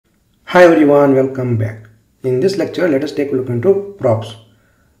Hi everyone, welcome back. In this lecture, let us take a look into props.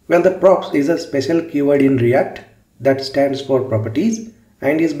 Well, the props is a special keyword in React that stands for properties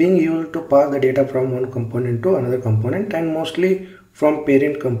and is being used to pass the data from one component to another component and mostly from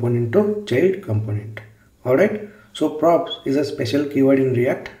parent component to child component. Alright, so props is a special keyword in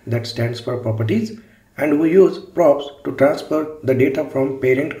React that stands for properties and we use props to transfer the data from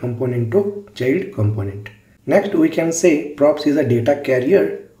parent component to child component. Next, we can say props is a data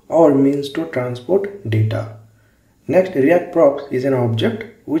carrier or means to transport data. Next, React props is an object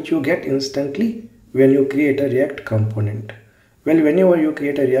which you get instantly when you create a React component. Well, whenever you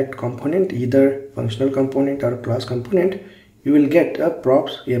create a React component, either functional component or class component, you will get a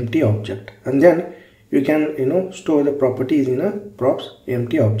props empty object, and then you can store the properties in a props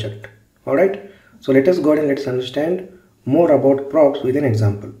empty object. Alright, so let us go ahead and let's understand more about props with an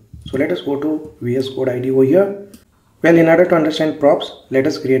example. So let us go to VS Code IDE over here. Well, in order to understand props, let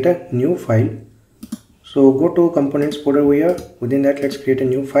us create a new file. So go to components folder over here. Within that, let's create a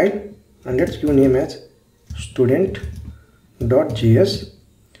new file and let's give a name as student.js.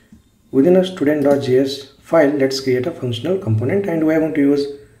 Within a student.js file, let's create a functional component and we are going to use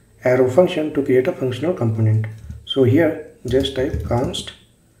arrow function to create a functional component. So here just type const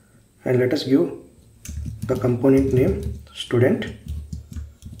and let us give the component name student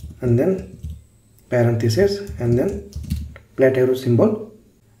and then parenthesis and then flat arrow symbol,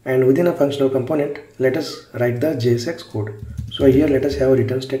 and within a functional component let us write the JSX code. So here let us have a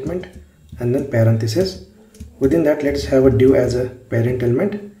return statement and then parenthesis. Within that let's have a div as a parent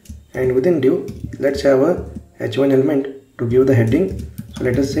element, and within div let's have a h1 element to give the heading. So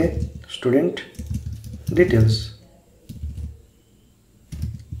let us say student details.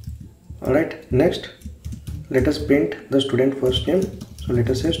 Alright, next let us print the student first name. So let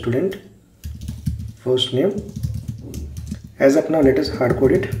us say student first name. As of now, let us hard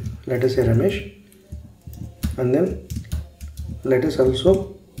code it. Let us say Ramesh, and then let us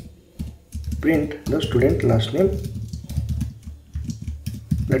also print the student last name.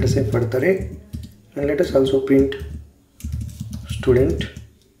 Let us say Furtare, and let us also print student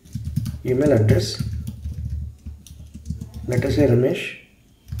email address. Let us say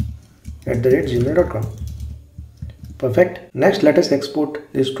ramesh@gmail.com. Perfect. Next, let us export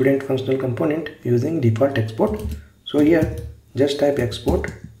the student functional component using default export. So here just type export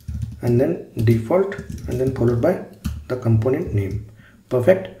and then default and then followed by the component name.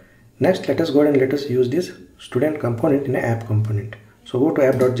 Perfect. Next, let us go ahead and let us use this student component in an app component. So go to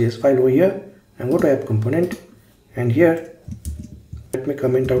app.js file over here and go to app component, and here let me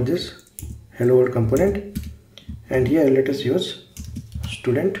comment out this hello world component, and here let us use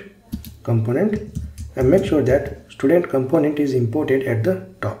student component and make sure that student component is imported at the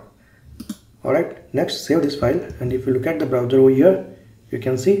top. Alright, next save this file, and if you look at the browser over here, you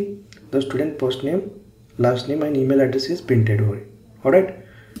can see the student first name, last name and email address is printed over. Alright,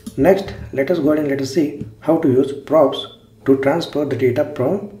 next let us go ahead and let us see how to use props to transfer the data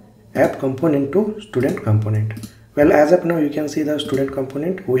from app component to student component. Well, as of now you can see the student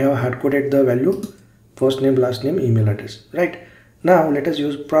component, we have hard coded the value first name, last name, email address. Right, now let us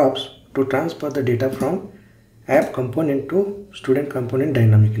use props to transfer the data from app component to student component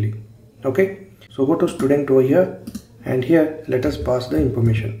dynamically. Okay, so go to student over here, and here let us pass the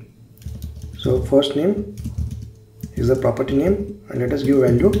information. So first name is the property name, and let us give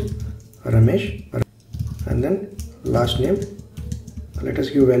value Ramesh, and then last name let us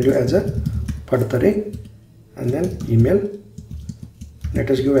give value as a Furtare, and then email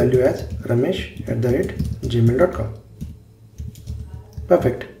let us give value as ramesh@gmail.com.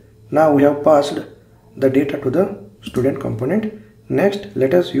 Perfect. Now we have passed the data to the student component. Next,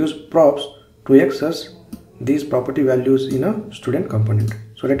 let us use props to access these property values in a student component.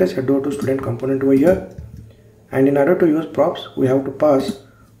 So let us head over to student component over here, and in order to use props we have to pass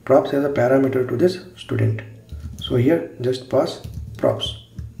props as a parameter to this student. So here just pass props.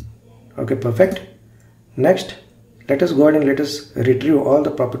 Okay, perfect. Next, let us go ahead and let us retrieve all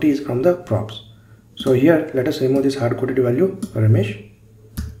the properties from the props. So here let us remove this hard coded value Ramesh,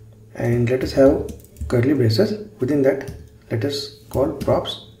 and let us have curly braces. Within that let us call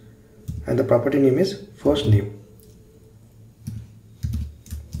props, and the property name is first name.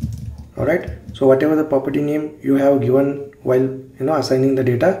 Alright, so whatever the property name you have given while assigning the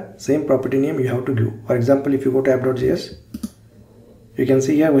data, same property name you have to give. For example, if you go to app.js, you can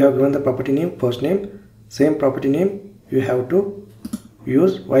see here we have given the property name first name. Same property name you have to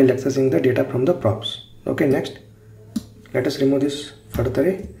use while accessing the data from the props. Okay, next let us remove this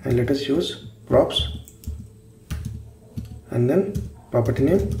Furtare and let us use props and then property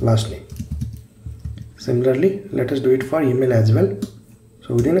name last name. Similarly, let us do it for email as well.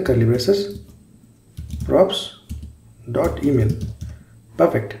 So within a curly braces, props dot email.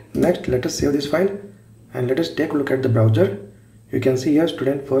 Perfect. Next, let us save this file and let us take a look at the browser. You can see here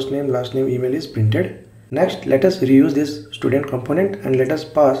student first name, last name, email is printed. Next, let us reuse this student component and let us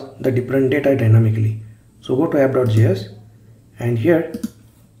pass the different data dynamically. So go to app.js and here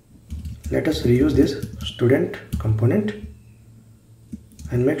let us reuse this student component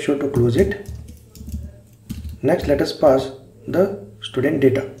and make sure to close it. Next, let us pass the student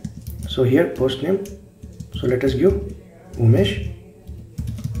data. So here first name, so let us give Umesh,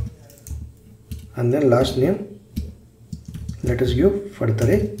 and then last name let us give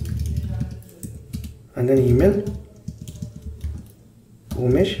Fadtare, and then email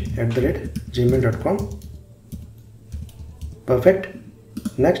umesh@gmail.com. Perfect.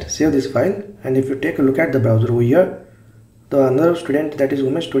 Next, save this file, and if you take a look at the browser over here, the another student, that is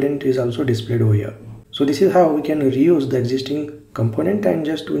Umesh student, is also displayed over here. So this is how we can reuse the existing component and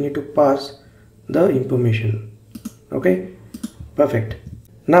just we need to pass the information. Okay, perfect.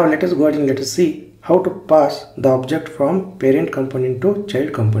 Now let us go ahead and let us see how to pass the object from parent component to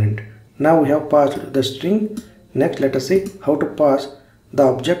child component. Now we have passed the string. Next, let us see how to pass the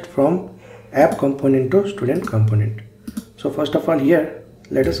object from app component to student component. So first of all, here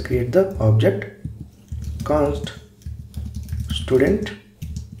let us create the object const student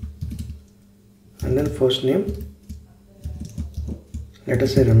and then first name, let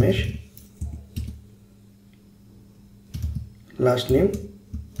us say Ramesh, last name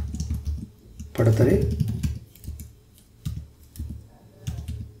Fadtare,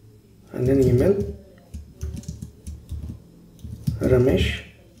 and then email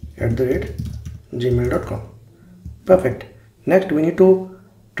ramesh@gmail.com. Perfect. Next, we need to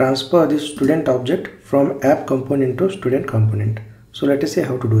transfer this student object from app component to student component. So let us see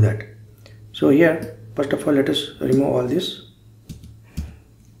how to do that. So here, first of all, let us remove all this,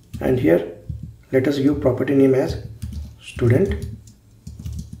 and here let us give property name as student,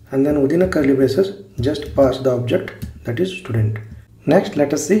 and then within a curly braces just pass the object, that is student. Next,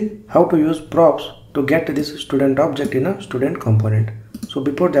 let us see how to use props to get this student object in a student component. So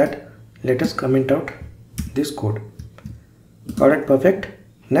before that, let us comment out this code. Alright, perfect.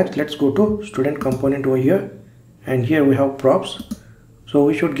 Next, let's go to student component over here, and here we have props. So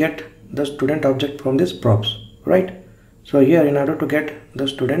we should get the student object from this props, right? So here, in order to get the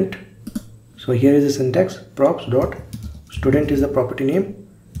student, so here is the syntax: props dot student is the property name,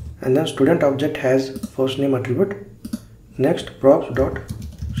 and then student object has first name attribute. Next, props dot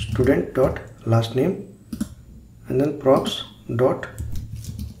student dot last name, and then props dot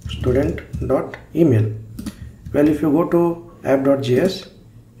student dot email. Well, if you go to app.js,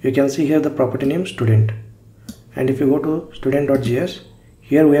 you can see here the property name student, and if you go to student.js,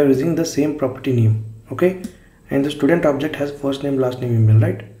 here we are using the same property name. Okay, and the student object has first name, last name, email,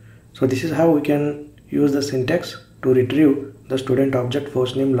 right? So this is how we can use the syntax to retrieve the student object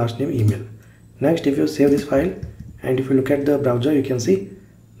first name, last name, email. Next, if you save this file and if you look at the browser, you can see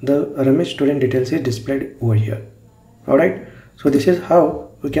the Ramesh student details is displayed over here. Alright, so this is how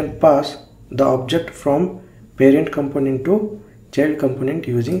we can pass the object from parent component to child component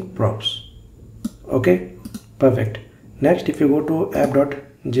using props. Okay, perfect. Next, if you go to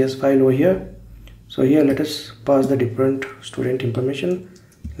app.js file over here, so here let us pass the different student information.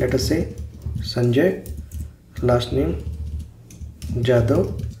 Let us say Sanjay, last name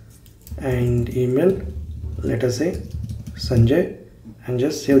Jadhav, and email let us say Sanjay, and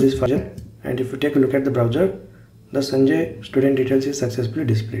just save this file. And if you take a look at the browser, the Sanjay student details is successfully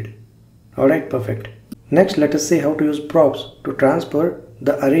displayed. Alright, perfect. Next, let us see how to use props to transfer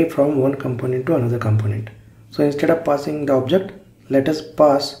the array from one component to another component. So instead of passing the object, let us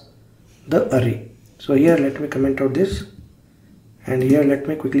pass the array. So here let me comment out this, and here let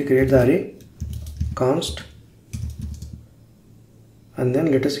me quickly create the array const, and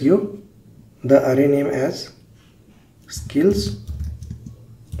then let us give the array name as skills,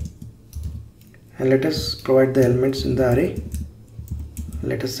 and let us provide the elements in the array.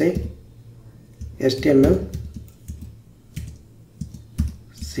 Let us say HTML,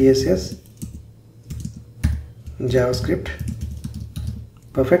 CSS, JavaScript.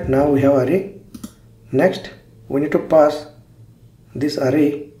 Perfect. Now we have array. Next, we need to pass this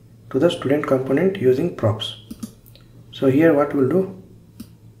array to the student component using props. So here what we'll do,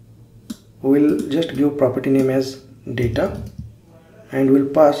 we'll just give property name as data, and we'll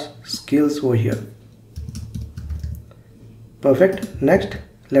pass skills over here. Perfect. Next,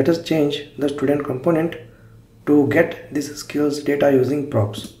 let us change the student component to get this skills data using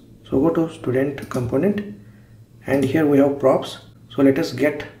props. So go to student component, and here we have props. So let us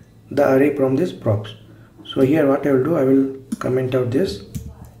get the array from this props. So here what I will do, I will comment out this,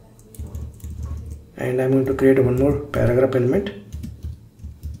 and I'm going to create one more paragraph element.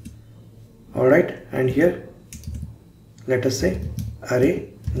 Alright, and here let us say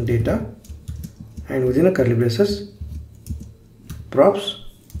array data, and within a curly braces props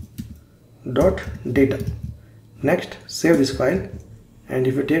dot data. Next, save this file, and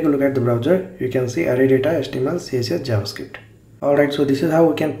if you take a look at the browser, you can see array data HTML, CSS, JavaScript. Alright, so this is how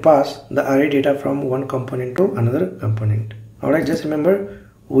we can pass the array data from one component to another component. Alright, just remember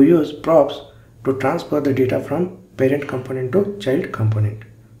we use props to transfer the data from parent component to child component.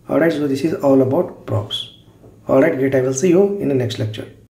 Alright, so this is all about props. Alright, great. I will see you in the next lecture.